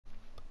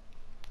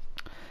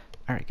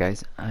Alright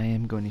guys, I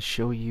am going to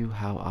show you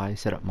how I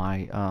set up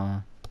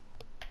my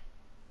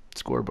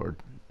scoreboard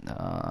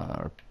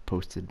or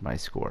posted my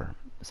score.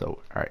 So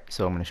alright,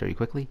 so I'm going to show you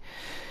quickly.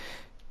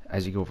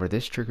 As you go over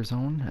this trigger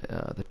zone,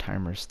 the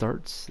timer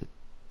starts,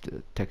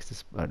 the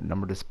text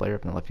number display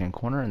up in the left hand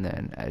corner, and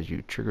then as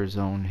you trigger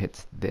zone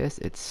hits this,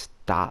 it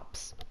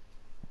stops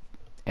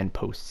and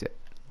posts it.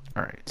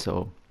 Alright,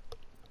 so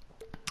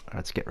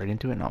let's get right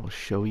into it and I'll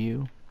show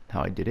you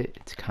how I did it.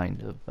 It's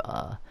kind of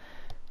a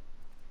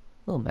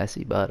little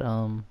messy, but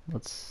I'll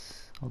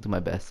do my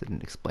best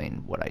and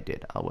explain what I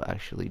did. I will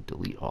actually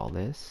delete all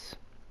this.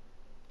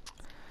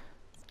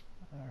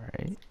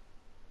 Alright,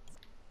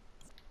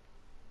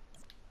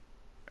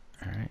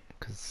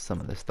 because some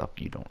of this stuff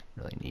you don't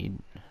really need.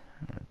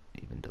 I'm gonna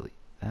even delete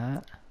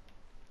that.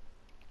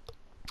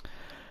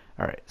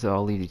 Alright, so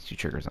I'll leave these two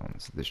trigger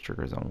zones. This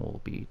trigger zone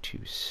will be to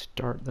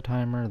start the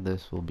timer,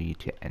 this will be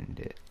to end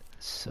it.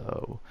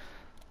 So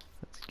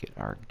let's get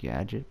our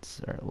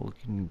gadgets. Alright, we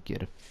can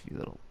get a few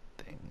little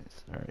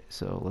things. Alright,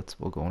 so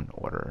we'll go in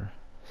order.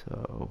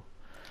 So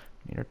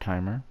we need our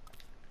timer.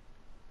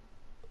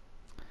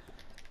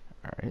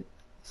 Alright,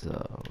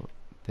 so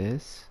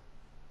this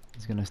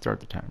is going to start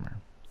the timer.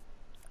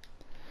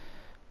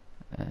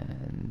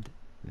 And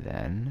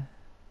then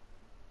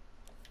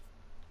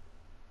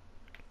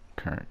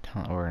current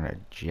time, we're going to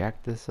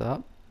jack this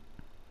up.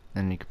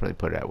 And you can probably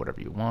put it at whatever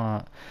you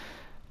want.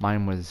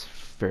 Mine was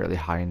fairly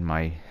high in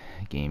my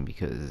game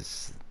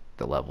because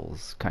the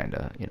levels kind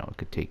of, it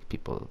could take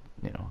people,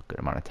 a good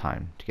amount of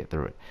time to get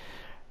through it.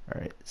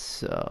 Alright,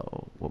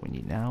 so what we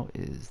need now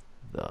is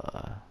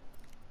the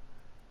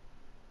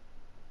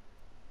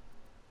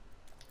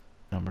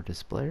number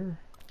displayer.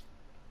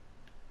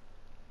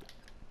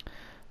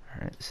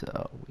 Alright,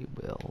 so we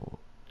will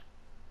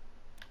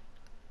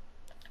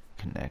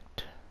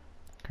connect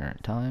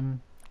current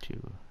time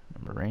to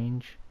number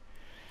range.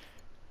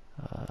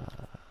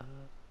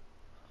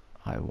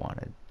 I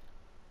wanted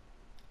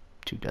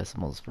 2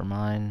 decimals for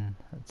mine.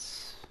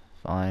 That's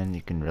fine.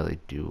 You can really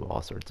do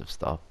all sorts of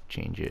stuff,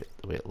 change it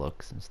the way it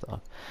looks and stuff,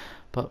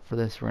 but for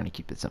this we're going to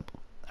keep it simple.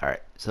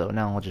 Alright, so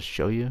now I'll just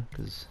show you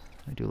because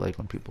I do like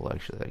when people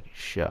actually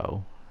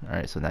show.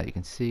 Alright, so now you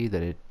can see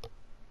that it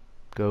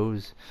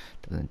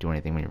doesn't do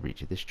anything when you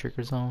reach this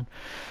trigger zone,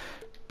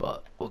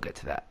 but we'll get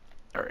to that.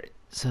 Alright,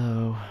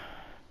 so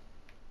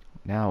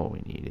now what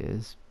we need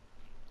is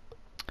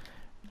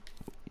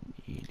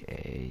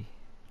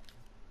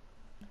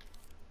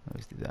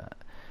let's do that.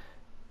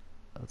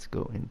 Let's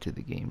go into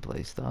the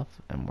gameplay stuff,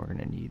 and we're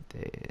gonna need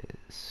the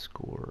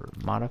score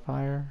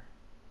modifier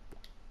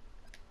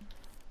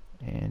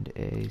and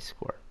a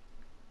score.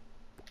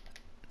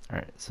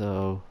 Alright,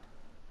 so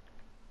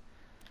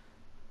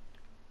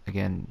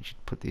again, you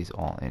should put these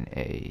all in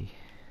a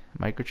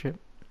microchip.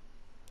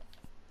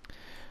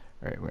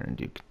 Alright, we're gonna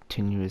do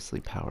continuously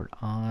powered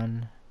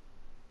on.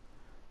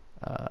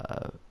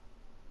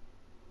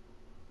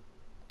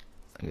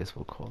 I guess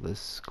we'll call this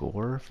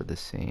score for the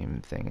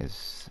same thing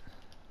as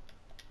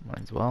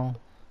mine as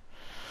well.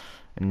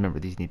 And remember,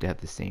 these need to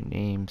have the same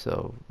name,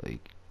 so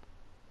like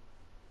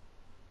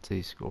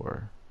say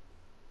score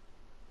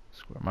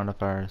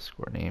modifier,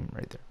 score name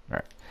right there.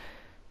 Alright,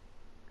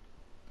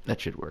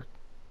 that should work.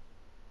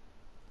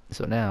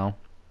 So now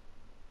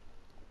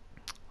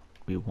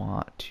we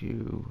want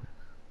to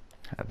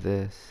have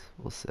this,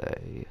 we'll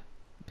say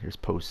here's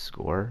post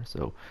score,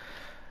 so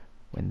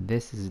when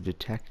this is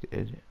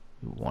detected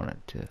we want it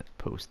to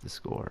post the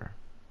score.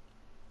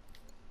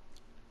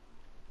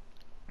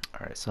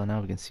 Alright, so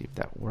now we can see if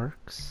that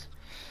works.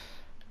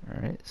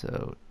 Alright,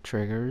 so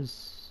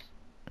triggers.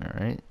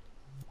 Alright,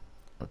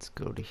 let's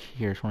go to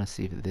here. I just want to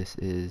see if this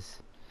is,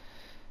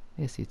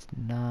 I see it's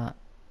not,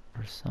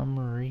 for some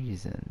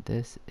reason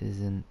this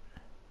isn't.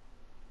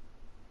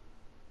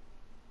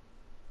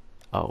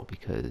 Oh,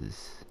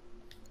 because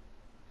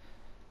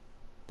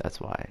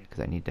that's why, because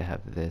I need to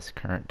have this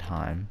current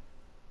time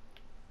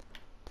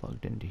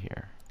plugged into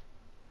here.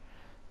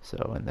 So,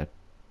 and the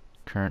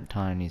current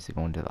time needs to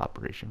go into the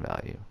operation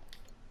value.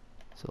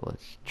 So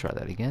let's try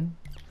that again.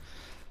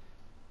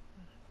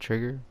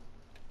 Trigger.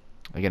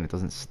 Again, it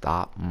doesn't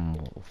stop, and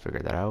we'll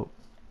figure that out.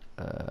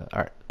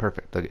 Alright,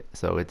 perfect. Okay,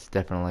 so it's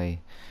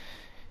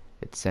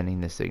sending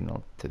the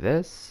signal to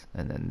this,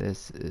 and then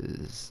this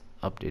is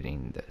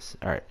updating this.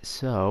 Alright,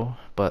 so,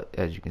 but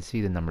as you can see,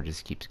 the number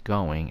just keeps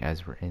going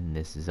as we're in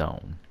this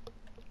zone.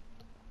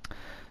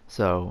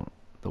 So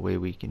the way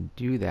we can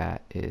do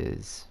that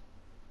is,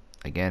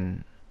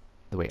 again,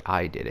 the way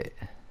I did it.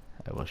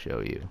 I will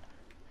show you.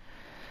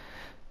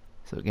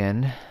 So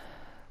again,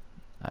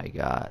 I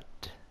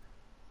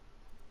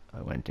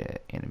went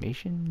to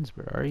animations.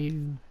 Where are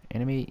you?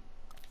 Animate,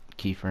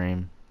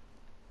 keyframe.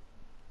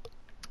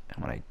 And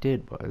what I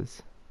did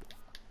was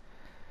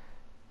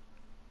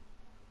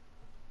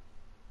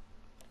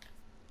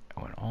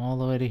I went all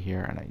the way to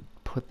here and I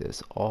put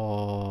this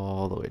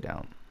all the way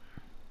down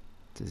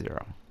to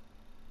 0.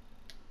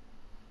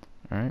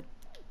 Alright,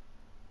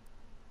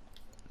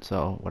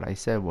 so what I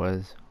said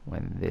was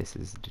when this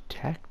is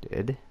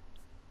detected,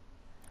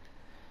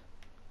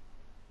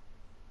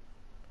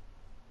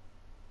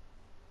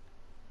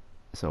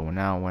 So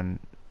now when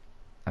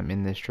I'm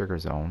in this trigger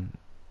zone,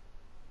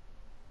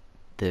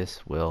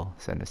 this will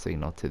send a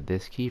signal to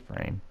this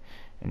keyframe,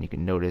 and you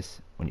can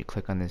notice when you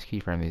click on this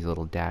keyframe, these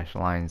little dashed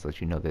lines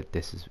let you know that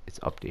it's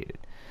updated.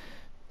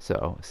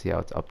 So see how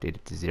it's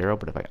updated to 0,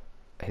 but if I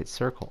hit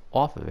circle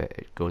off of it,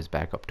 it goes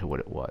back up to what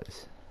it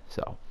was.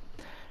 So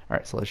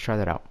alright, so let's try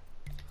that out.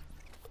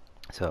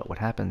 So what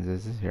happens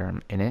is here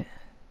I'm in it,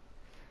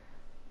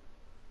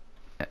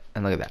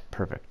 and look at that,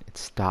 perfect. It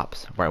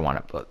stops where I want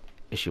it, but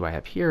issue I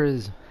have here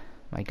is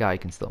my guy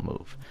can still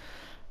move.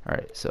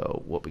 Alright,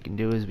 so what we can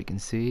do is we can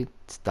see it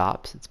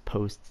stops, it's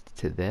posted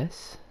to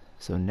this.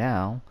 So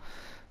now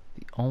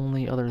the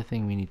only other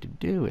thing we need to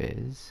do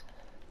is,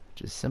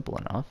 which is simple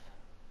enough,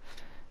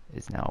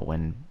 is now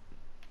when,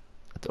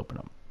 let's open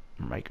up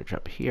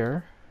Microchip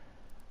here.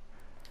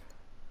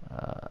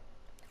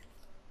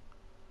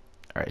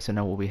 Alright, so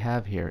now what we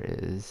have here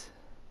is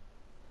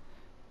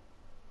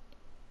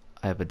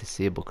I have a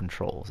disable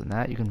controls, and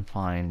that you can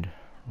find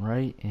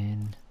right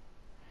in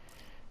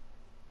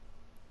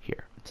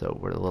here. So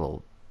where the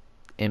little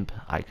imp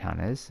icon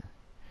is,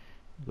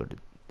 go to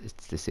this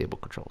disable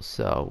controls.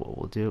 So what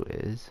we'll do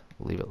is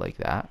we'll leave it like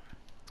that.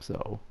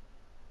 So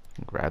you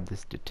can grab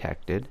this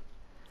detected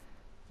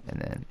and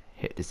then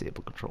hit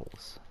disable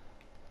controls.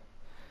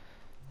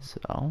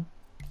 So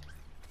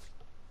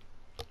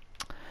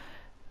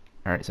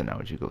alright, so now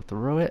as you go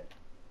through it,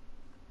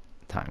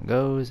 time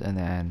goes, and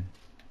then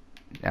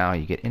now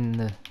you get in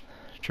the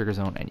trigger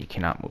zone and you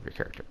cannot move your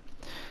character.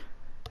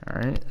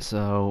 Alright,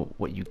 so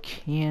what you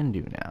can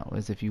do now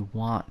is if you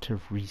want to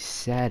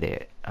reset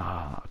it,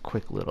 a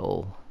quick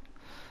little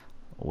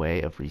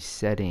way of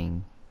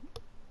resetting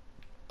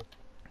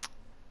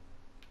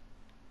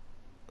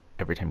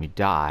every time you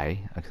die,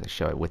 I'm going to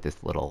show it with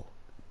this little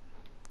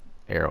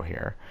arrow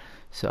here.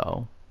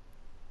 So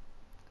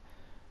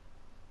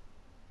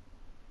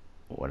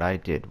what I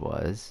did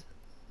was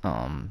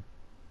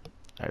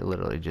I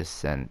literally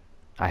just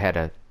I had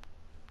a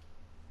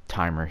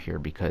timer here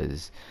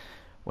because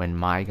when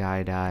my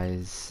guy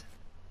dies,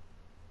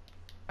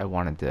 I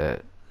wanted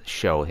to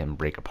show him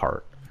break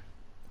apart,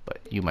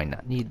 but you might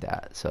not need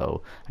that,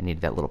 so I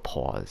needed that little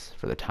pause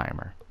for the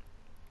timer.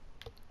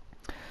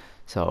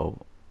 So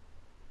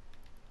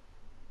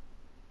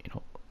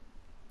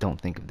don't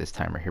think of this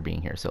timer here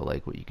being here. So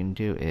like what you can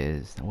do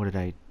is, what did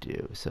I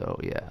do? So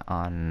yeah,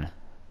 on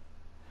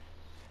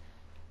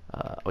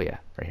oh yeah,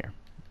 right here,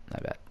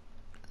 I bet.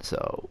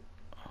 So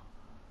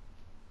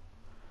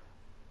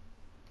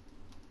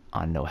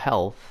on no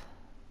health,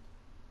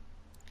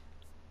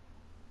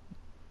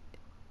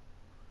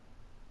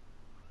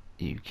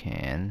 you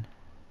can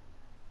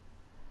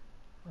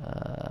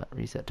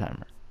reset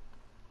timer.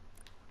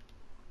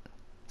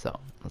 So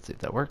let's see if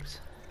that works.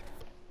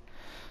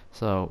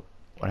 So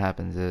what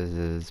happens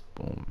is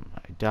boom,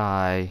 I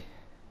die,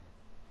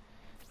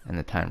 and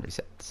the time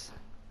resets,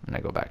 and I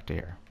go back to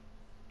here.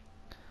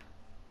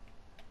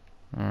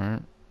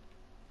 Alright,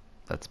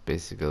 that's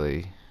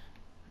basically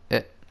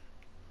it,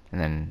 and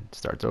then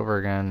starts over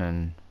again.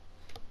 And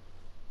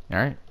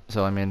alright,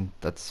 so I mean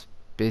that's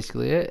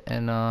basically it,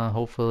 and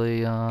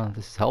hopefully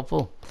this is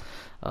helpful.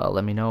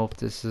 Let me know if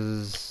this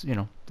is,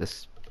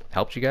 this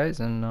helps you guys,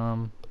 and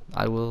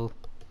I will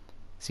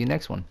see you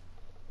next one.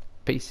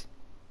 Peace.